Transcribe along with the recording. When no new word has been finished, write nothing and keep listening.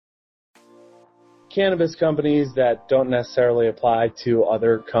cannabis companies that don't necessarily apply to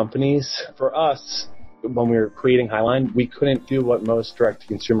other companies. For us, when we were creating Highline, we couldn't do what most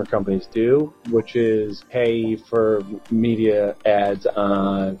direct-to-consumer companies do, which is pay for media ads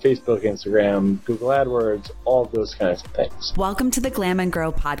on Facebook, Instagram, Google AdWords, all of those kinds of things. Welcome to the Glam and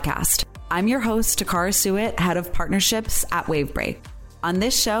Grow podcast. I'm your host, Takara Suet, head of partnerships at Wavebreak. On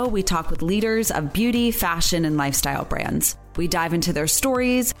this show, we talk with leaders of beauty, fashion, and lifestyle brands. We dive into their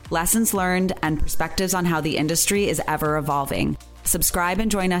stories, lessons learned, and perspectives on how the industry is ever evolving. Subscribe and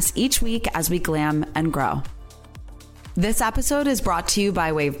join us each week as we glam and grow. This episode is brought to you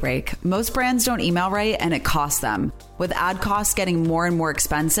by Wavebreak. Most brands don't email right, and it costs them. With ad costs getting more and more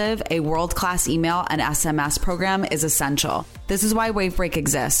expensive, a world-class email and SMS program is essential. This is why Wavebreak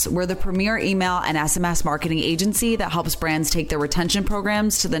exists. We're the premier email and SMS marketing agency that helps brands take their retention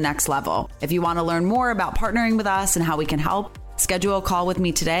programs to the next level. If you want to learn more about partnering with us and how we can help, schedule a call with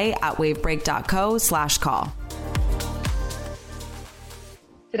me today at wavebreak.co/call.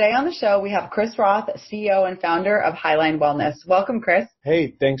 Today on the show, we have Chris Roth, CEO and founder of Highline Wellness. Welcome, Chris.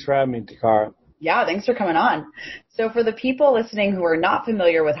 Hey, thanks for having me, Takara. Yeah, thanks for coming on. So for the people listening who are not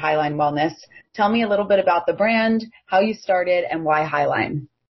familiar with Highline Wellness, tell me a little bit about the brand, how you started, and why Highline.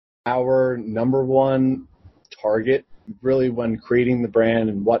 Our number one target, really when creating the brand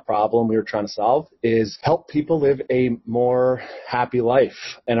and what problem we were trying to solve, is help people live a more happy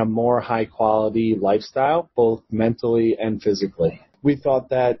life and a more high-quality lifestyle, both mentally and physically. We thought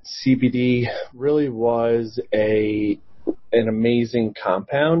that CBD really was an amazing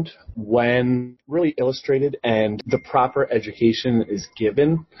compound when really illustrated and the proper education is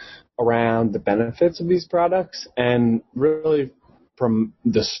given around the benefits of these products. And really from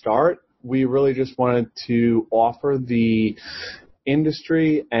the start, we really just wanted to offer the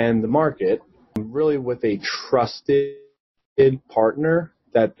industry and the market really with a trusted partner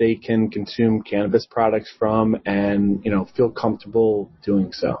that they can consume cannabis products from and, feel comfortable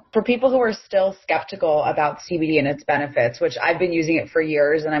doing so. For people who are still skeptical about CBD and its benefits, which I've been using it for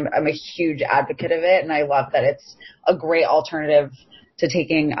years and I'm a huge advocate of it, and I love that it's a great alternative to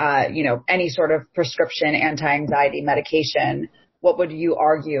taking, any sort of prescription anti-anxiety medication, what would you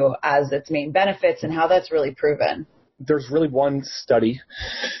argue as its main benefits and how that's really proven? There's really one study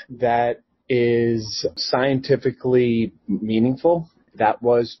that is scientifically meaningful. That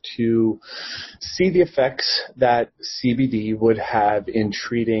was to see the effects that CBD would have in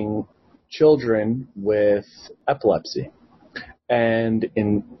treating children with epilepsy. And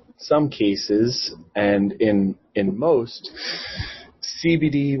in some cases, and in most,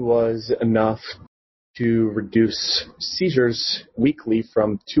 CBD was enough to reduce seizures weekly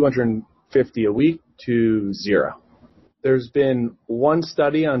from 250 a week to 0. There's been one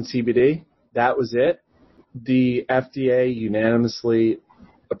study on CBD. That was it. The FDA unanimously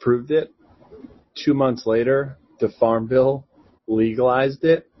approved it. 2 months later, the Farm Bill legalized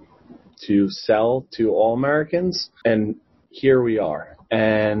it to sell to all Americans. And here we are.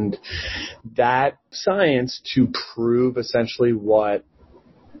 And that science to prove essentially what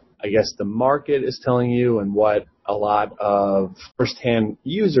I guess the market is telling you and what a lot of firsthand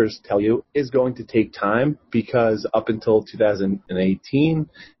users tell you is going to take time, because up until 2018,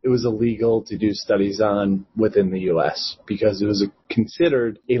 it was illegal to do studies on within the U.S. because it was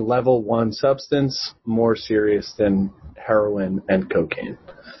considered a level 1 substance, more serious than heroin and cocaine.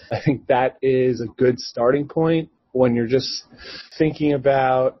 I think that is a good starting point when you're just thinking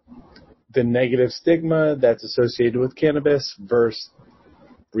about the negative stigma that's associated with cannabis versus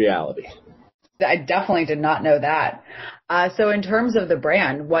reality. I definitely did not know that. So in terms of the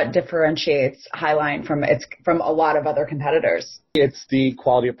brand, what differentiates Highline from a lot of other competitors? It's the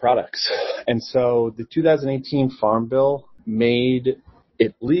quality of products. And so the 2018 Farm Bill made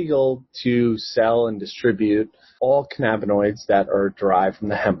it legal to sell and distribute all cannabinoids that are derived from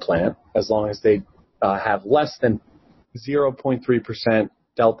the hemp plant, as long as they have less than 0.3%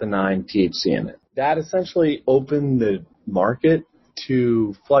 Delta-9 THC in it. That essentially opened the market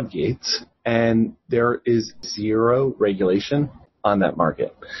to floodgates, and there is 0 regulation on that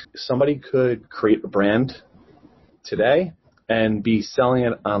market. Somebody could create a brand today and be selling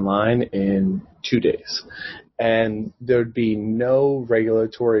it online in 2 days. And there'd be no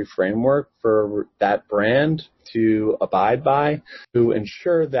regulatory framework for that brand to abide by to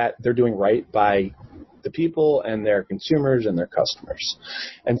ensure that they're doing right by the people and their consumers and their customers.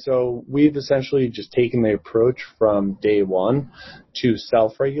 And so we've essentially just taken the approach from day one to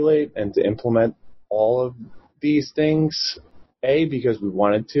self-regulate and to implement all of these things, A, because we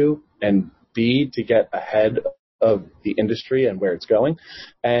wanted to, and B, to get ahead of the industry and where it's going.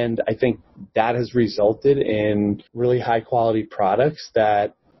 And I think that has resulted in really high quality products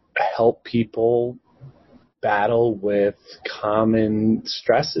that help people battle with common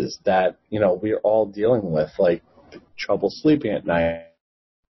stresses that, we're all dealing with, like trouble sleeping at night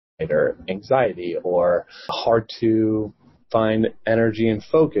or anxiety or hard to find energy and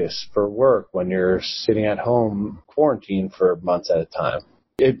focus for work when you're sitting at home quarantined for months at a time.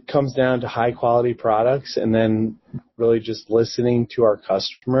 It comes down to high quality products and then really just listening to our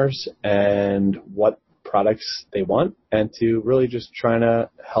customers and what products they want and to really just trying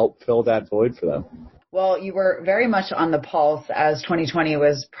to help fill that void for them. Well, you were very much on the pulse as 2020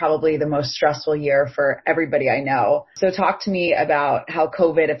 was probably the most stressful year for everybody I know. So talk to me about how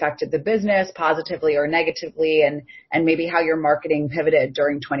COVID affected the business positively or negatively and maybe how your marketing pivoted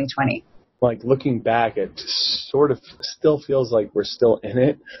during 2020. Like looking back, it sort of still feels like we're still in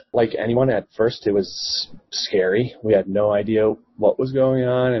it. Like anyone, at first it was scary. We had no idea what was going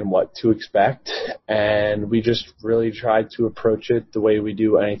on and what to expect. And we just really tried to approach it the way we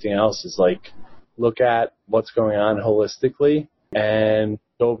do anything else, is like look at what's going on holistically and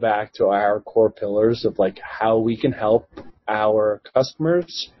go back to our core pillars of like how we can help our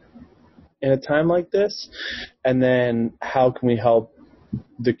customers in a time like this. And then how can we help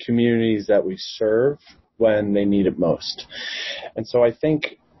the communities that we serve when they need it most. And so I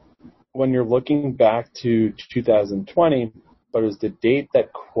think when you're looking back to 2020, but it was the date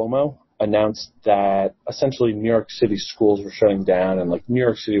that Cuomo announced that essentially New York City schools were shutting down and like New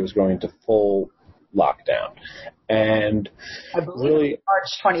York City was going into full lockdown. And I believe really,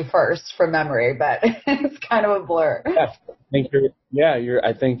 March 21st from memory, but it's kind of a blur. I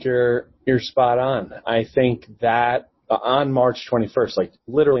think you're spot on. I think that on March 21st, like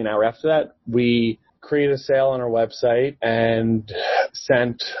literally an hour after that, we created a sale on our website and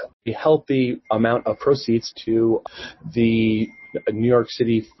sent a healthy amount of proceeds to the New York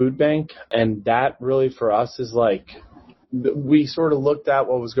City Food Bank. And that really for us is like, we sort of looked at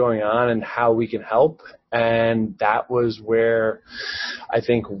what was going on and how we can help. And that was where I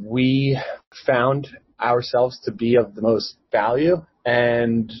think we found ourselves to be of the most value.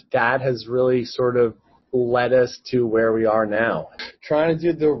 And that has really sort of led us to where we are now. Trying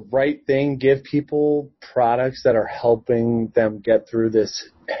to do the right thing, give people products that are helping them get through this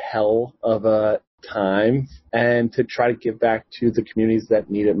hell of a time, and to try to give back to the communities that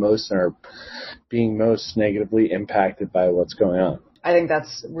need it most and are being most negatively impacted by what's going on. I think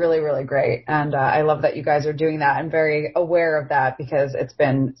that's really, really great. And I love that you guys are doing that. I'm very aware of that because it's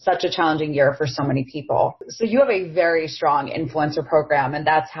been such a challenging year for so many people. So you have a very strong influencer program, and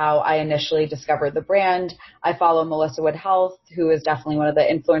that's how I initially discovered the brand. I follow Melissa Wood Health, who is definitely one of the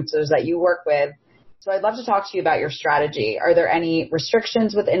influencers that you work with. So I'd love to talk to you about your strategy. Are there any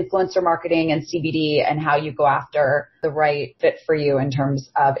restrictions with influencer marketing and CBD and how you go after the right fit for you in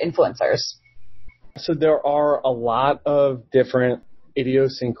terms of influencers? So there are a lot of different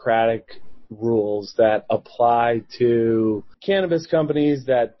idiosyncratic rules that apply to cannabis companies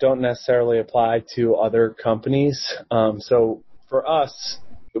that don't necessarily apply to other companies. So for us,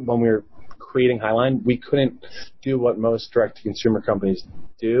 when we were creating Highline, we couldn't do what most direct-to-consumer companies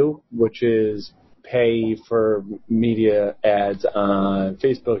do, which is pay for media ads on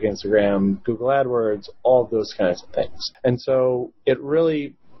Facebook, Instagram, Google AdWords, all of those kinds of things. And so it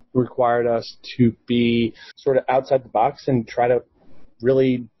really required us to be sort of outside the box and try to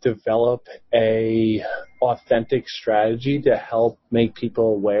really develop a authentic strategy to help make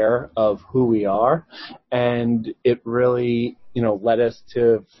people aware of who we are. And it really, led us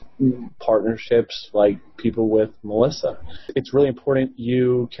to partnerships like people with Melissa. It's really important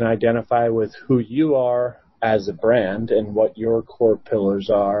you can identify with who you are as a brand and what your core pillars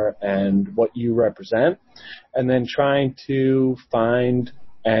are and what you represent, and then trying to find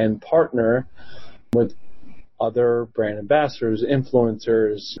and partner with other brand ambassadors,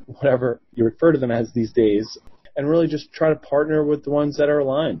 influencers, whatever you refer to them as these days, and really just try to partner with the ones that are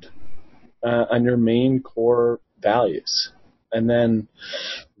aligned on your main core values. And then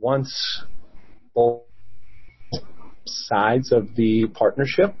once both sides of the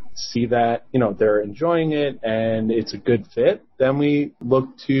partnership see that, they're enjoying it and it's a good fit, then we look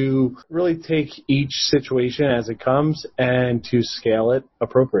to really take each situation as it comes and to scale it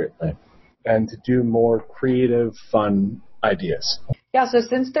appropriately and to do more creative, fun ideas. Yeah, so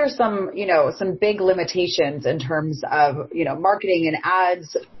since there's some big limitations in terms of, marketing and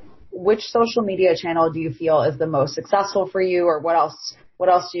ads, which social media channel do you feel is the most successful for you, or what else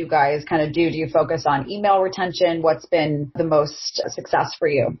do you guys kind of do? Do you focus on email retention? What's been the most success for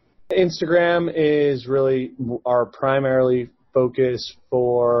you? Instagram is really our primarily focus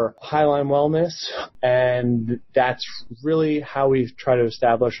for Highline Wellness, and that's really how we try to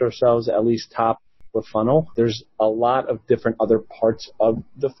establish ourselves at least top the funnel. There's a lot of different other parts of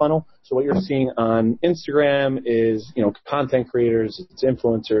the funnel. So what you're seeing on Instagram is, content creators, it's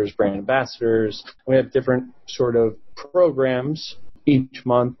influencers, brand ambassadors. We have different sort of programs each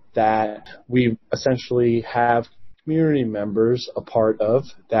month that we essentially have community members a part of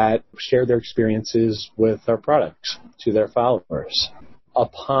that share their experiences with our products to their followers.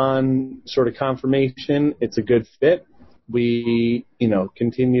 Upon sort of confirmation, it's a good fit. We,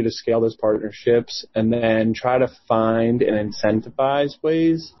 continue to scale those partnerships and then try to find and incentivize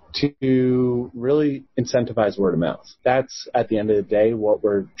ways to really incentivize word of mouth. That's, at the end of the day, what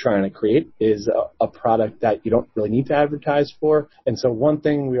we're trying to create is a product that you don't really need to advertise for. And so one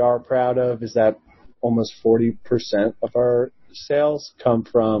thing we are proud of is that almost 40% of our sales come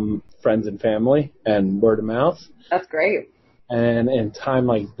from friends and family and word of mouth. That's great. And in time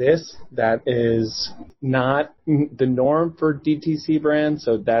like this, that is not the norm for DTC brands.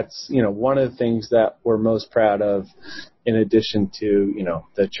 So that's, one of the things that we're most proud of in addition to,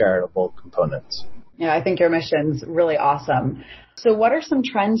 the charitable components. Yeah, I think your mission's really awesome. So what are some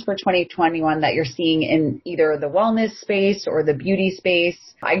trends for 2021 that you're seeing in either the wellness space or the beauty space?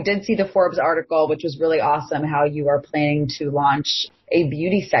 I did see the Forbes article, which was really awesome, how you are planning to launch a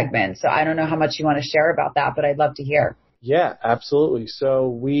beauty segment. So I don't know how much you want to share about that, but I'd love to hear. Yeah, absolutely. So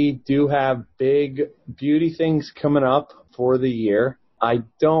we do have big beauty things coming up for the year. I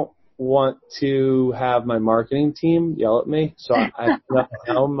don't want to have my marketing team yell at me, so I don't know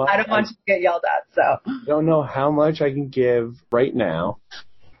how much. I don't want you to get yelled at, so. I don't know how much I can give right now.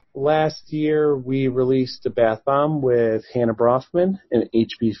 Last year, we released a bath bomb with Hannah Brofman and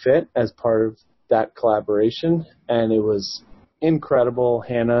HB Fit as part of that collaboration, and it was incredible.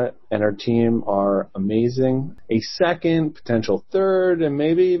 Hannah and her team are amazing. A second, potential third, and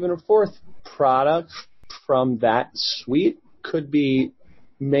maybe even a fourth product from that suite could be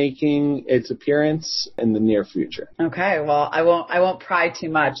making its appearance in the near future. Okay, well, I won't pry too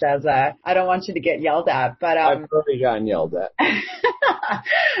much as I don't want you to get yelled at, but I've already gotten yelled at.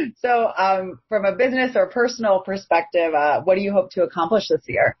 So, from a business or personal perspective, what do you hope to accomplish this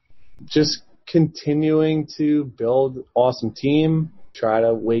year? Just continuing to build awesome team, try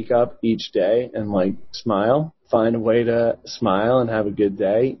to wake up each day and smile, find a way to smile and have a good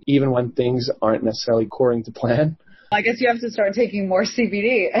day, even when things aren't necessarily according to plan. I guess you have to start taking more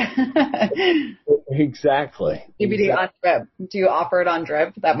CBD. Exactly. CBD on drip. Do you offer it on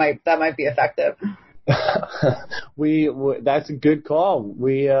drip? That might be effective. That's a good call.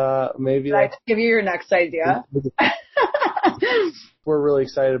 Maybe I'd give you your next idea. We're really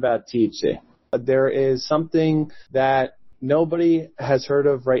excited about THC. There is something that nobody has heard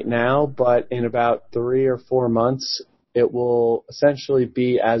of right now, but in about 3 or 4 months, it will essentially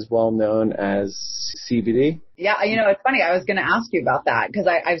be as well known as CBD. Yeah, it's funny. I was going to ask you about that because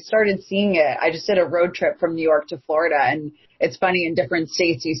I've started seeing it. I just did a road trip from New York to Florida, and it's funny, in different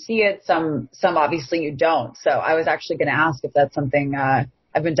states you see it, some obviously you don't. So I was actually going to ask if that's something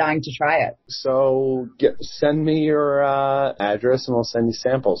I've been dying to try it. So send me your address and we'll send you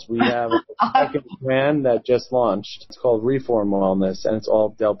samples. We have a second brand that just launched. It's called Reform Wellness, and it's all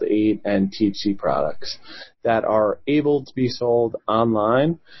Delta-8 and THC products that are able to be sold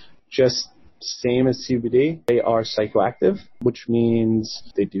online, just same as CBD. They are psychoactive, which means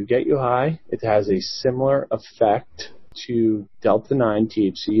they do get you high. It has a similar effect to Delta-9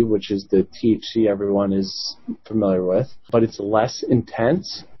 THC, which is the THC everyone is familiar with, but it's less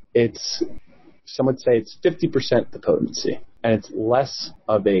intense. Some would say it's 50% the potency, and it's less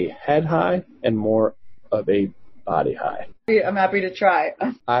of a head high and more of a body high. I'm happy to try.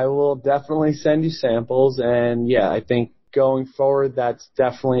 I will definitely send you samples, and yeah, I think going forward, that's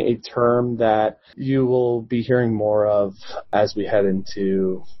definitely a term that you will be hearing more of as we head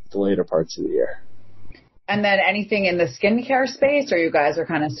into the later parts of the year. And then anything in the skincare space, or you guys are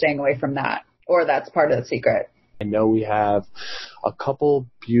kind of staying away from that, or that's part of the secret? I know we have a couple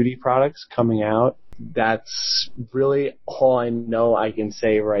beauty products coming out. That's really all I know I can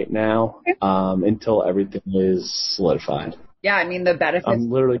say right now until everything is solidified. Yeah, I mean, the benefits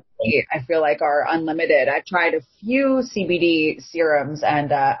I feel like are unlimited. I've tried a few CBD serums,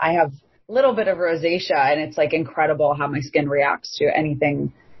 and I have a little bit of rosacea, and it's incredible how my skin reacts to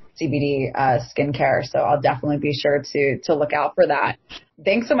anything CBD skincare. So I'll definitely be sure to look out for that.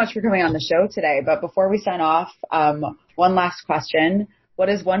 Thanks so much for coming on the show today. But before we sign off, one last question. What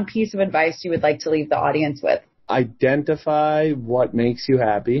is one piece of advice you would like to leave the audience with? Identify what makes you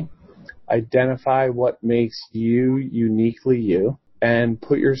happy. Identify what makes you uniquely you, and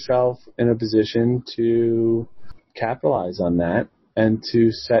put yourself in a position to capitalize on that and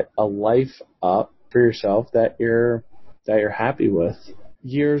to set a life up for yourself that you're happy with.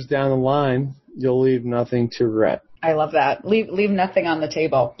 Years down the line, you'll leave nothing to regret. I love that. Leave nothing on the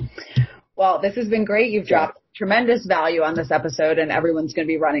table. Well, this has been great. You've dropped tremendous value on this episode, and everyone's going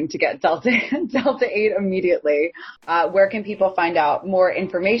to be running to get Delta 8 immediately. Where can people find out more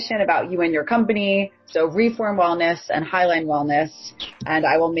information about you and your company? So Reform Wellness and Highline Wellness, and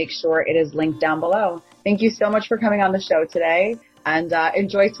I will make sure it is linked down below. Thank you so much for coming on the show today, and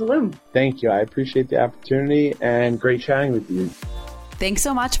enjoy Tulum. Thank you. I appreciate the opportunity and great chatting with you. Thanks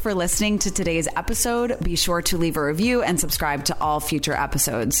so much for listening to today's episode. Be sure to leave a review and subscribe to all future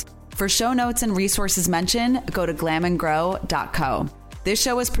episodes. For show notes and resources mentioned, go to glamandgrow.co. This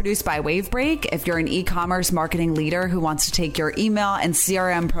show is produced by Wavebreak. If you're an e-commerce marketing leader who wants to take your email and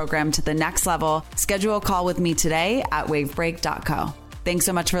CRM program to the next level, schedule a call with me today at wavebreak.co. Thanks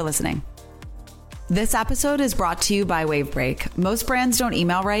so much for listening. This episode is brought to you by Wavebreak. Most brands don't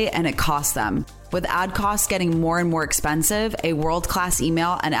email right, and it costs them. With ad costs getting more and more expensive, a world-class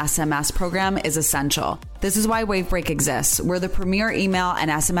email and SMS program is essential. This is why Wavebreak exists. We're the premier email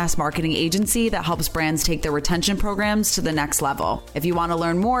and SMS marketing agency that helps brands take their retention programs to the next level. If you want to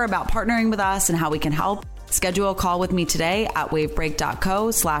learn more about partnering with us and how we can help, schedule a call with me today at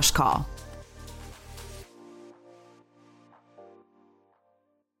wavebreak.co/call.